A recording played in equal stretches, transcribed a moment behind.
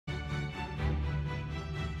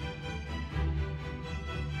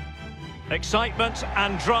Excitement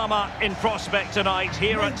and drama in prospect tonight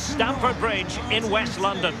here at Stamford Bridge in West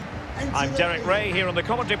London. I'm Derek Ray here in the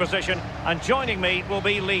commentary position, and joining me will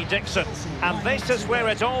be Lee Dixon. And this is where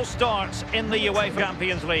it all starts in the UEFA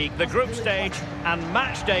Champions League, the group stage and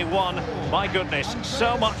match day one. My goodness,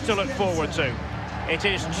 so much to look forward to. It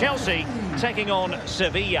is Chelsea taking on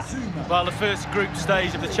Sevilla. Well, the first group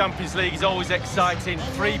stage of the Champions League is always exciting.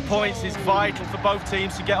 3 points is vital for both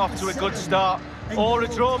teams to get off to a good start. Or a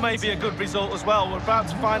draw may be a good result as well. We're about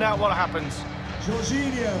to find out what happens.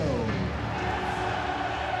 Jorginho.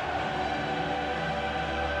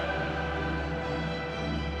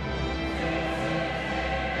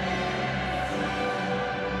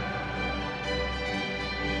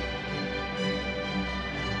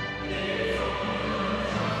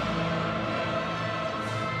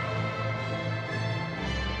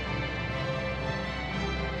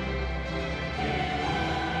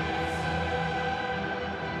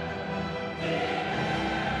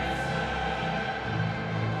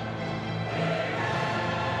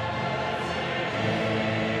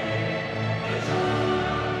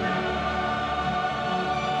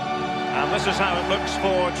 This is how it looks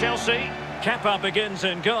for Chelsea. Kepa begins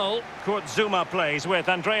in goal. Kurt Zouma plays with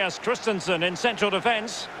Andreas Christensen in central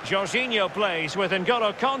defence. Jorginho plays with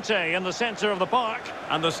N'Golo Kanté in the centre of the park.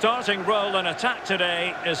 And the starting role in attack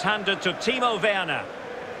today is handed to Timo Werner.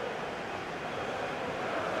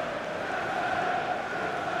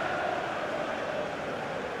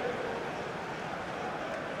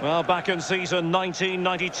 Well, back in season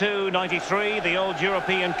 1992-93, the old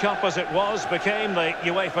European Cup as it was became the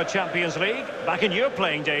UEFA Champions League. Back in your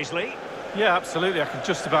playing days, Lee. Yeah, absolutely. I can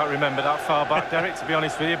just about remember that far back, Derek, to be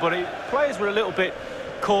honest with you. But players were a little bit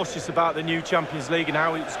cautious about the new Champions League and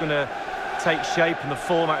how it's going to take shape and the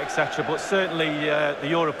format, etc. But certainly the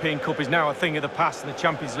European Cup is now a thing of the past, and the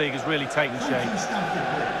Champions League has really taken shape.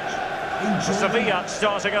 Sevilla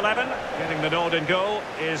starting 11. Getting the nod in goal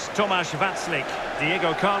is Tomasz Vaclik.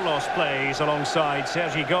 Diego Carlos plays alongside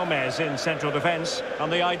Sergi Gomez in central defence.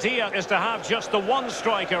 And the idea is to have just the one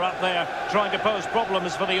striker up there trying to pose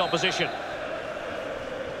problems for the opposition.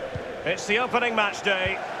 It's the opening match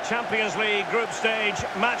day. Champions League group stage,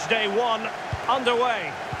 match day one,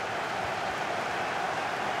 underway.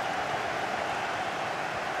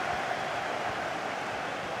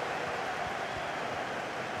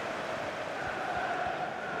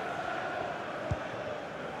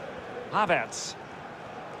 Havertz.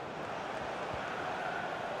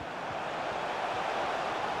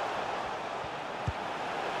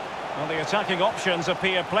 Well, the attacking options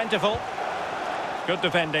appear plentiful. Good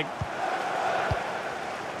defending.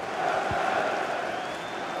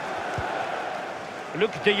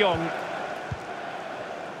 Luc de Jong.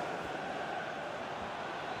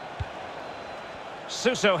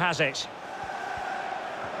 Suso has it.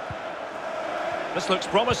 This looks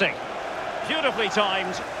promising. Beautifully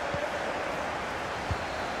timed.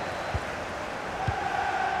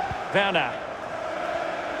 Werner.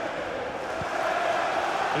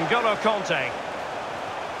 N'Golo Kanté.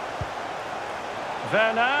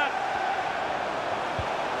 Werner.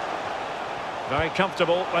 Very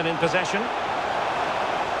comfortable when in possession.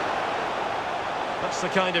 That's the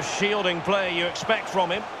kind of shielding play you expect from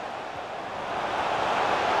him.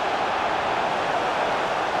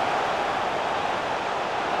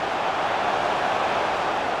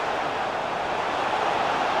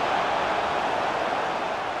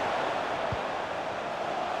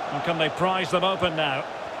 Can they prize them open now?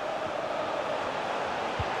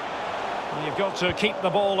 And you've got to keep the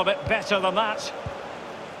ball a bit better than that.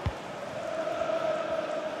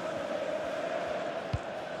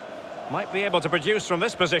 Might be able to produce from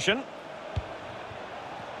this position.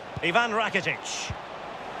 Ivan Rakitic.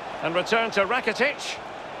 And return to Rakitic.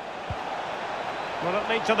 Will it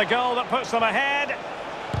lead to the goal that puts them ahead?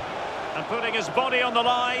 And putting his body on the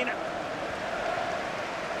line.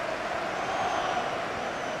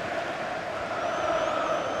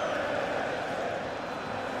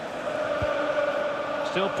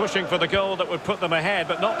 Still pushing for the goal that would put them ahead,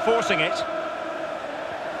 but not forcing it.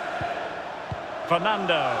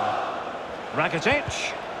 Fernando.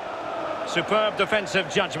 Rakitic. Superb defensive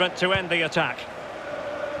judgment to end the attack.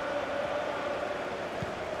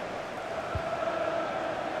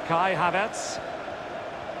 Kai Havertz.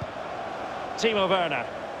 Timo Werner.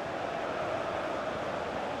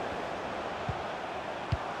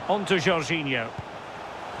 On to Jorginho.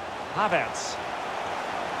 Havertz.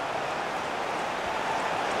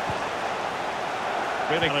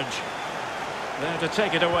 Really there to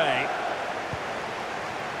take it away.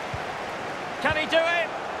 Can he do it?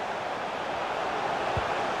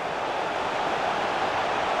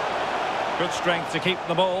 Good strength to keep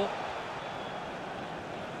the ball.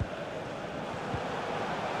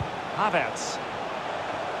 Havertz.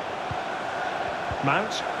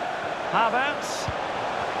 Mount. Havertz.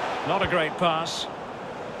 Not a great pass.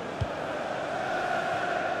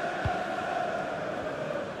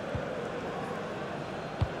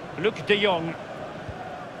 Luke de Jong.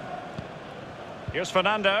 Here's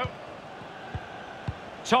Fernando.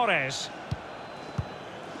 Torres.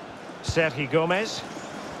 Sergio Gomez.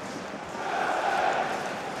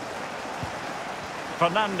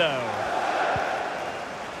 Fernando.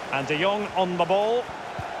 And de Jong on the ball.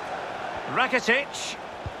 Rakitic.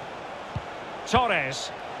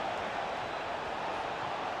 Torres.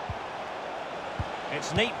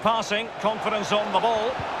 It's neat passing, confidence on the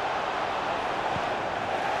ball.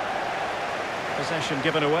 Possession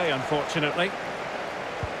given away, unfortunately.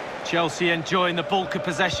 Chelsea enjoying the bulk of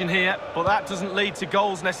possession here, but that doesn't lead to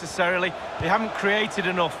goals necessarily. They haven't created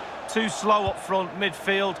enough. Too slow up front,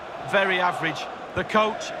 midfield, very average. The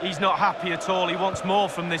coach, he's not happy at all. He wants more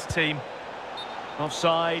from this team.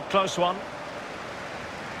 Offside, close one.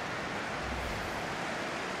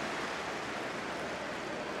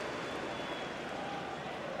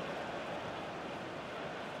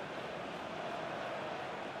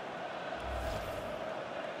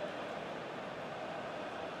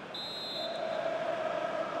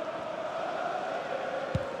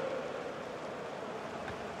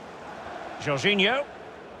 Jorginho.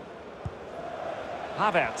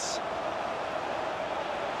 Havertz.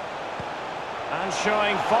 And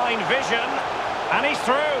showing fine vision. And he's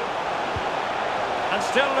through. And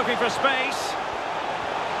still looking for space.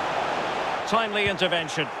 Timely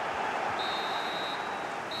intervention.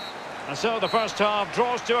 And so the first half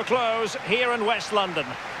draws to a close here in West London.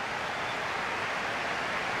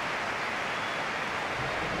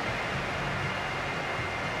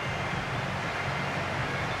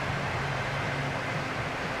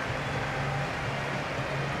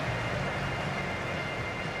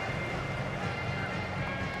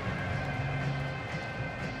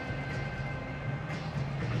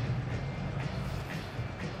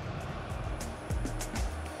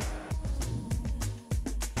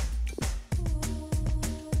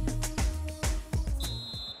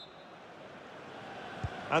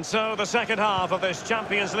 And so the second half of this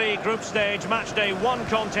Champions League group stage matchday 1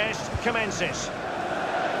 contest commences.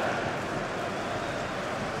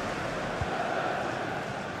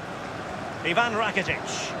 Ivan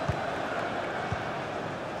Rakitic.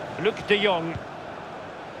 Luke de Jong.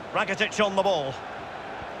 Rakitic on the ball.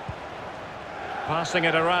 Passing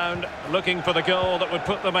it around, looking for the goal that would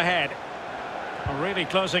put them ahead. Really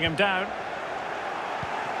closing him down.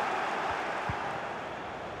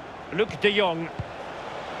 Luke de Jong.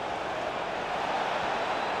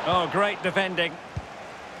 Oh, great defending.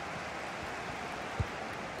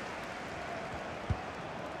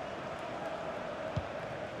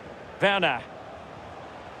 Werner.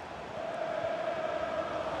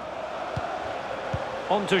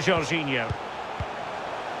 On to Jorginho.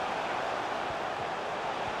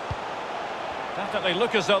 Definitely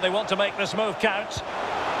look as though they want to make this move count.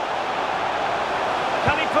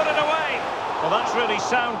 Can he put it away? Well, that's really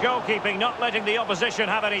sound goalkeeping, not letting the opposition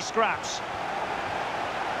have any scraps.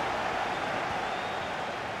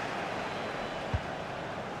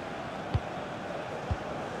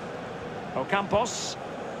 Campos.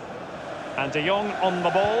 And de Jong on the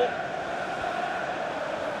ball.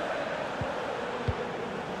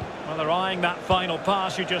 Well, they're eyeing that final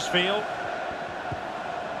pass, you just feel.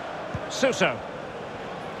 Suso.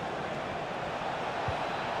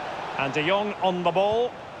 And de Jong on the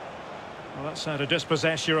ball. Well, that's how to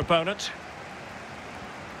dispossess your opponent.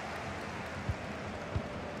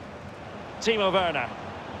 Timo Werner.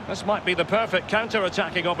 This might be the perfect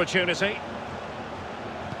counter-attacking opportunity.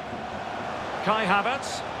 Kai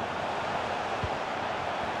Havertz.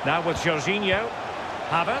 Now with Jorginho.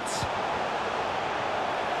 Havertz.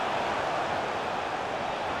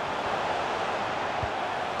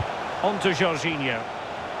 On to Jorginho.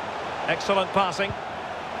 Excellent passing.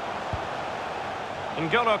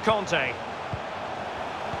 N'Golo Kanté.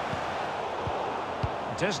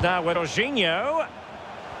 It is now with Jorginho.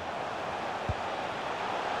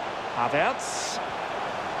 Havertz.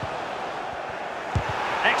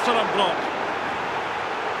 Excellent block.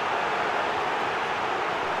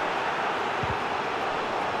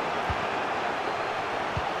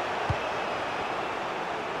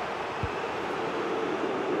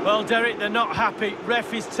 Well, Derek, they're not happy.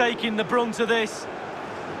 Ref is taking the brunt of this.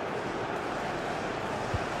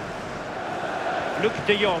 Luke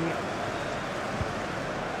de Jong.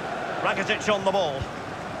 Rakitic on the ball.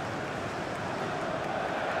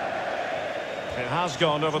 It has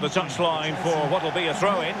gone over the touchline for what will be a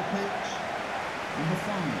throw-in. Number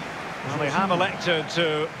 5. Well, they have elected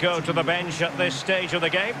to go to the bench at this stage of the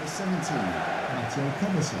game. Number 17, Mateo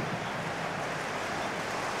Kovacic.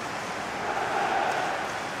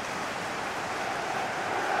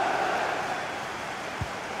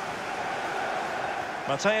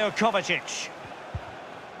 Mateo Kovacic.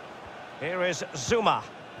 Here is Zuma.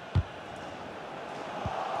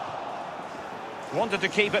 Wanted to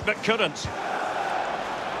keep it but couldn't.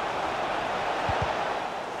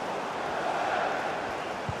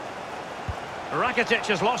 Rakitic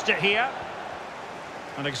has lost it here.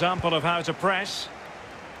 An example of how to press.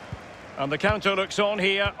 And the counter looks on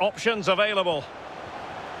here. Options available.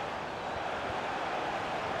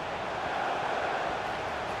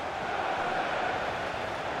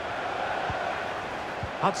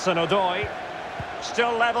 Hudson-Odoi.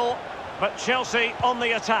 Still level, but Chelsea on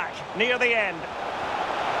the attack, near the end.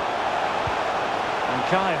 And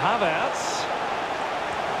Kai Havertz.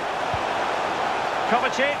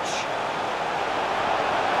 Kovacic.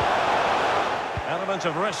 Element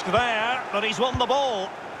of risk there, but he's won the ball.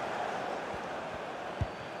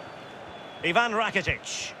 Ivan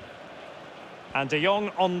Rakitic. And De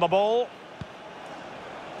Jong on the ball.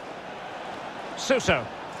 Suso.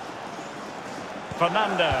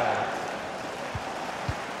 Fernando.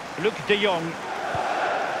 Luke De Jong.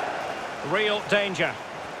 Real danger.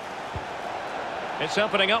 It's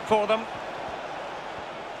opening up for them.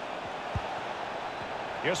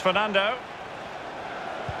 Here's Fernando.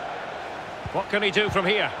 What can he do from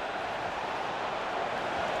here?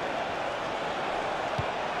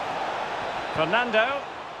 Fernando.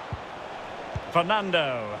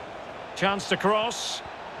 Chance to cross.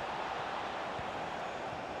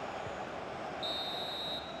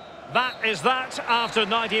 That is that after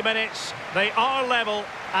 90 minutes. They are level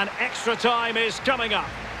and extra time is coming up.